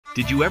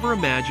Did you ever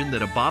imagine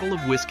that a bottle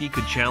of whiskey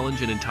could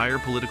challenge an entire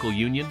political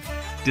union?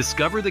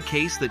 Discover the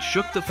case that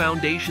shook the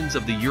foundations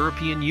of the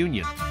European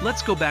Union.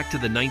 Let's go back to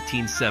the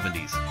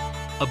 1970s.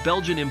 A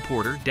Belgian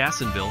importer,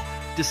 Dassonville,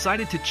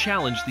 decided to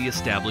challenge the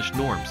established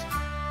norms.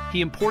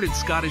 He imported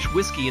Scottish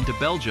whiskey into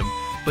Belgium,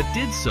 but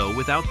did so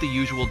without the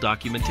usual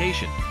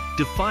documentation,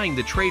 defying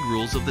the trade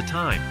rules of the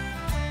time.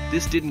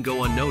 This didn't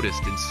go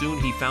unnoticed, and soon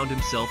he found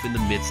himself in the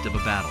midst of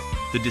a battle.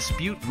 The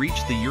dispute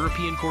reached the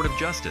European Court of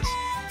Justice.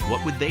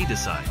 What would they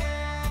decide?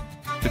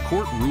 The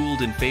court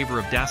ruled in favor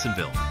of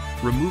Dassonville,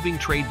 removing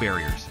trade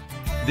barriers.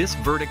 This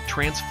verdict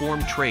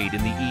transformed trade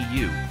in the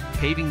EU,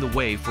 paving the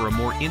way for a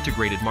more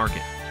integrated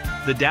market.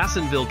 The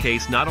Dassonville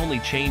case not only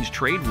changed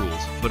trade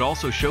rules, but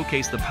also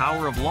showcased the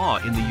power of law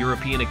in the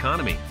European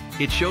economy.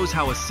 It shows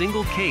how a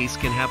single case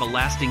can have a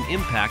lasting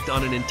impact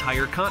on an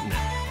entire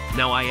continent.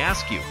 Now I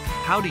ask you,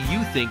 how do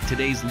you think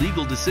today's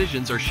legal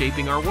decisions are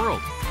shaping our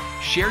world?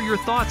 Share your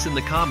thoughts in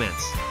the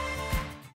comments.